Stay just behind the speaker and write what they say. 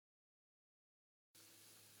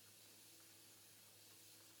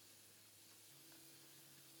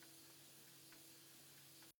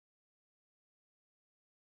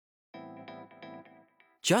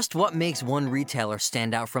Just what makes one retailer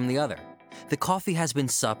stand out from the other? The coffee has been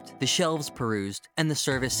supped, the shelves perused, and the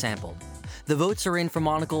service sampled. The votes are in for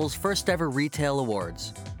Monocle's first ever retail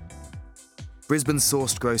awards. Brisbane's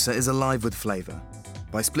sourced grocer is alive with flavour.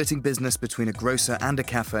 By splitting business between a grocer and a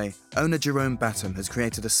cafe, owner Jerome Batten has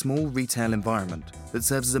created a small retail environment that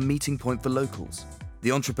serves as a meeting point for locals.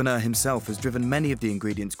 The entrepreneur himself has driven many of the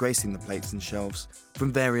ingredients gracing the plates and shelves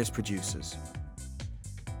from various producers.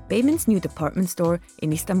 Beymen's new department store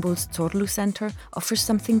in Istanbul's Zorlu Center offers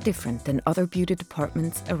something different than other beauty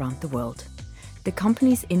departments around the world. The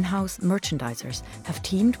company's in-house merchandisers have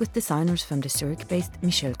teamed with designers from the Zurich-based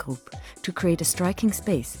Michel Group to create a striking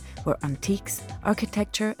space where antiques,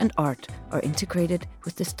 architecture and art are integrated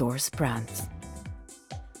with the store's brands.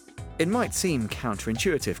 It might seem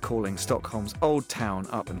counterintuitive calling Stockholm's old town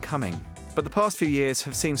up and coming, but the past few years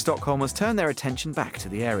have seen Stockholmers turn their attention back to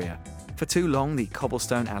the area. For too long, the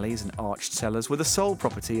cobblestone alleys and arched cellars were the sole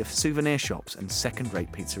property of souvenir shops and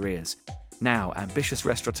second-rate pizzerias. Now, ambitious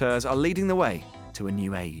restaurateurs are leading the way to a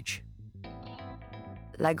new age.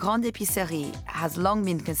 La Grande Épicerie has long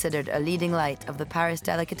been considered a leading light of the Paris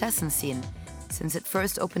delicatessen scene since it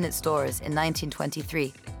first opened its doors in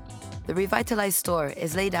 1923. The revitalized store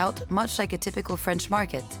is laid out much like a typical French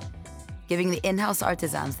market, giving the in-house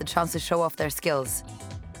artisans the chance to show off their skills.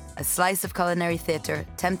 A slice of culinary theatre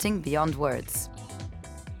tempting beyond words.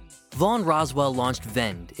 Vaughan Roswell launched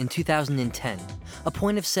Vend in 2010, a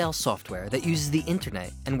point-of-sale software that uses the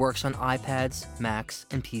internet and works on iPads, Macs,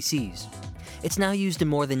 and PCs. It's now used in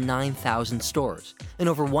more than 9,000 stores in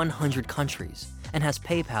over 100 countries and has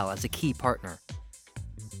PayPal as a key partner.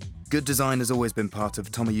 Good design has always been part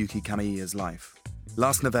of Tomoyuki Kamiya's life.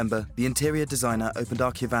 Last November, the interior designer opened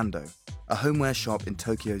Archivando, a homeware shop in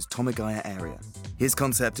Tokyo's Tomigaya area. His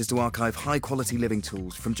concept is to archive high-quality living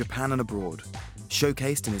tools from Japan and abroad,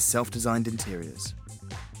 showcased in his self-designed interiors.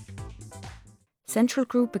 Central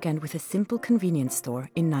Group began with a simple convenience store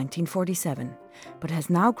in 1947, but has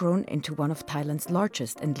now grown into one of Thailand's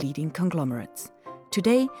largest and leading conglomerates.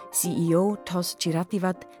 Today, CEO Tos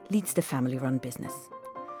Chirativat leads the family-run business.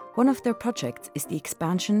 One of their projects is the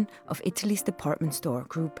expansion of Italy's department store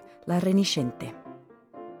group La Reniscente.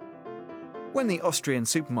 When the Austrian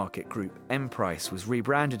supermarket group M Price was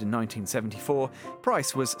rebranded in 1974,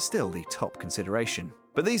 price was still the top consideration.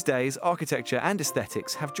 But these days, architecture and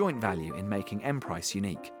aesthetics have joint value in making M Price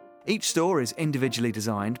unique. Each store is individually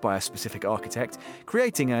designed by a specific architect,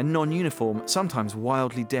 creating a non-uniform, sometimes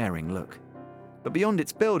wildly daring look. But beyond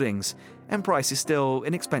its buildings, M Price is still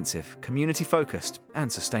inexpensive, community-focused,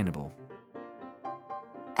 and sustainable.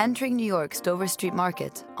 Entering New York's Dover Street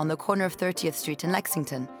Market on the corner of 30th Street in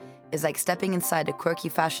Lexington is like stepping inside a quirky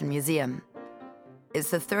fashion museum.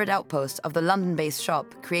 It's the third outpost of the London-based shop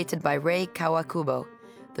created by Rei Kawakubo,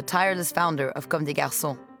 the tireless founder of Comme des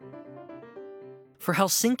Garçons. For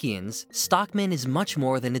Helsinkians, Stockmann is much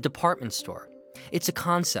more than a department store. It's a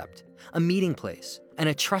concept, a meeting place, and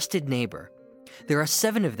a trusted neighbor. There are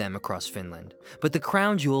 7 of them across Finland, but the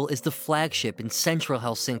crown jewel is the flagship in central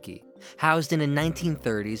Helsinki, housed in a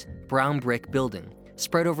 1930s brown brick building,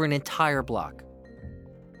 spread over an entire block.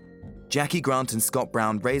 Jackie Grant and Scott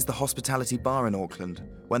Brown raised the hospitality bar in Auckland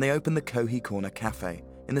when they opened the Kohi Corner Cafe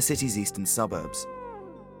in the city's eastern suburbs.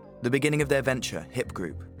 The beginning of their venture, Hip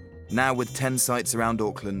Group, now with 10 sites around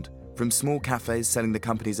Auckland, from small cafes selling the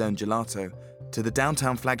company's own gelato to the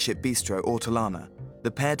downtown flagship bistro Ortolana,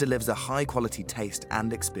 the pair delivers a high-quality taste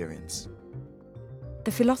and experience.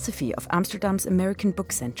 The philosophy of Amsterdam's American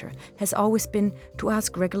Book Center has always been to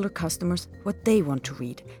ask regular customers what they want to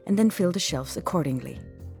read and then fill the shelves accordingly.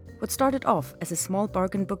 What started off as a small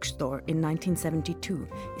bargain bookstore in 1972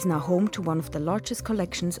 is now home to one of the largest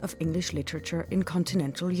collections of English literature in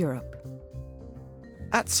continental Europe.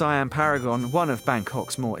 At Siam Paragon, one of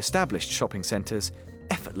Bangkok's more established shopping centres,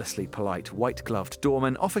 effortlessly polite, white-gloved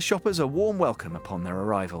doormen offer shoppers a warm welcome upon their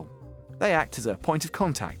arrival. They act as a point of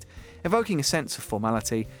contact, evoking a sense of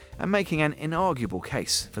formality and making an inarguable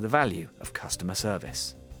case for the value of customer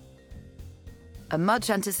service. A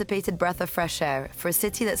much-anticipated breath of fresh air for a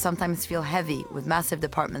city that sometimes feels heavy with massive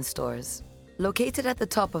department stores. Located at the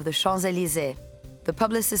top of the Champs-Élysées, the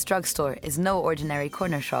Publicis drugstore is no ordinary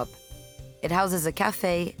corner shop. It houses a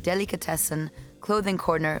cafe, delicatessen, clothing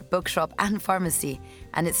corner, bookshop, and pharmacy,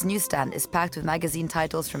 and its newsstand is packed with magazine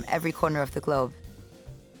titles from every corner of the globe.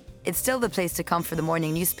 It's still the place to come for the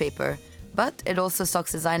morning newspaper, but it also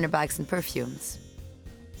stocks designer bags and perfumes.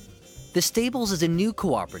 The Stables is a new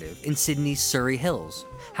cooperative in Sydney's Surrey Hills,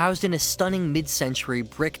 housed in a stunning mid-century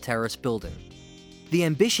brick terrace building. The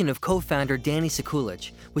ambition of co-founder Danny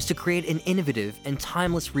Sekulic was to create an innovative and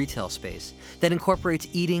timeless retail space that incorporates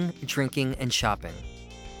eating, drinking, and shopping.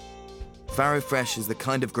 Farrow Fresh is the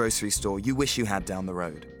kind of grocery store you wish you had down the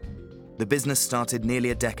road. The business started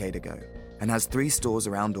nearly a decade ago and has 3 stores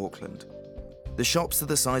around Auckland. The shops are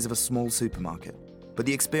the size of a small supermarket, but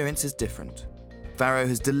the experience is different. Farrow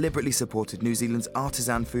has deliberately supported New Zealand's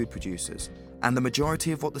artisan food producers, and the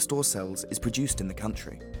majority of what the store sells is produced in the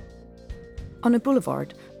country. On a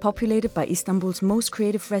boulevard populated by Istanbul's most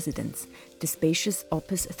creative residents, the spacious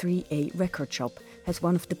Opus 3A record shop has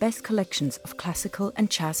one of the best collections of classical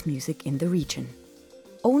and jazz music in the region.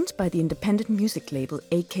 Owned by the independent music label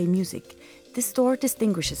AK Music, this store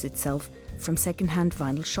distinguishes itself from second-hand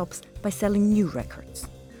vinyl shops by selling new records.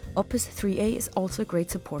 Opus 3A is also a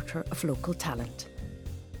great supporter of local talent.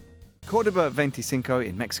 Cordoba 25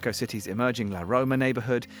 in Mexico City's emerging La Roma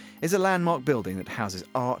neighbourhood is a landmark building that houses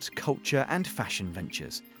art, culture and fashion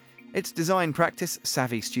ventures. It's design practice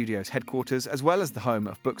Savvy Studios headquarters, as well as the home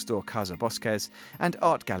of bookstore Casa Bosques and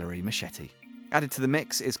art gallery Machete. Added to the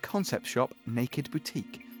mix is concept shop Naked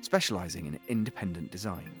Boutique, specialising in independent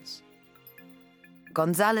designs.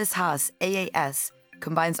 Gonzalez Haas AAS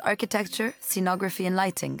combines architecture, scenography and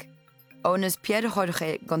lighting. Owners Pierre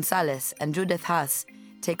Jorge Gonzalez and Judith Haas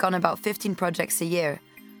take on about 15 projects a year,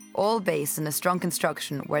 all based in a strong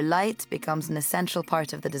construction where light becomes an essential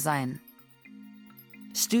part of the design.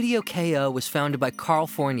 Studio KO was founded by Carl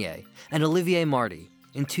Fournier and Olivier Marty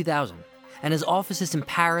in 2000 and has offices in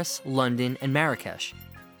Paris, London, and Marrakesh.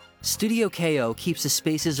 Studio KO keeps the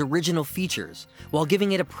space's original features while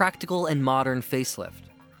giving it a practical and modern facelift.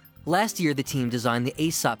 Last year, the team designed the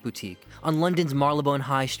Aesop boutique on London's Marylebone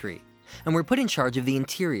High Street, and were put in charge of the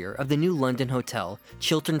interior of the new London hotel,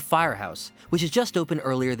 Chiltern Firehouse, which has just opened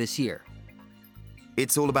earlier this year.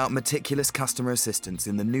 It's all about meticulous customer assistance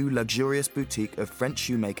in the new luxurious boutique of French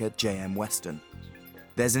shoemaker J.M. Weston.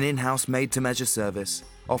 There's an in-house made-to-measure service,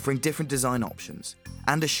 offering different design options,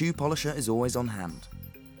 and a shoe polisher is always on hand.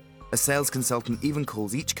 A sales consultant even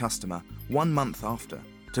calls each customer 1 month after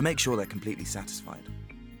to make sure they're completely satisfied.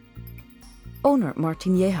 Owner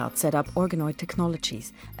Martin Yehat set up Organoid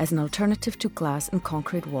Technologies as an alternative to glass and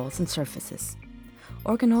concrete walls and surfaces.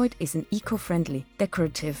 Organoid is an eco-friendly,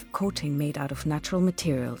 decorative coating made out of natural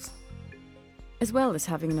materials. As well as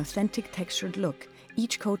having an authentic textured look,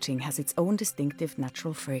 each coating has its own distinctive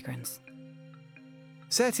natural fragrance.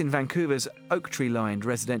 Set in Vancouver's oak tree-lined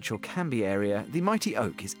residential Canby area, the Mighty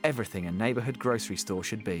Oak is everything a neighbourhood grocery store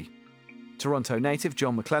should be. Toronto native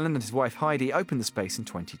John McClellan and his wife Heidi opened the space in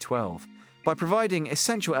 2012. By providing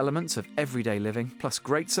essential elements of everyday living, plus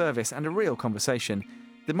great service and a real conversation,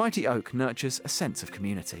 the Mighty Oak nurtures a sense of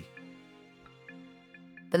community.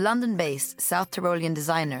 The London-based South Tyrolean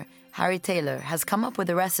designer Harry Taylor has come up with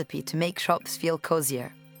a recipe to make shops feel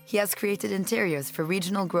cozier. He has created interiors for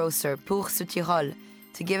regional grocer Pour sur Tyrol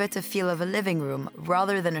to give it a feel of a living room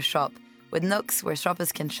rather than a shop, with nooks where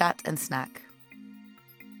shoppers can chat and snack.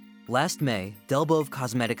 Last May, Delbove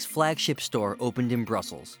Cosmetics' flagship store opened in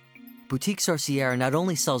Brussels. Boutique Sorcière not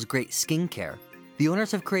only sells great skincare, the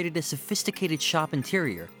owners have created a sophisticated shop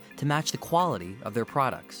interior to match the quality of their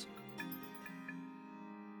products.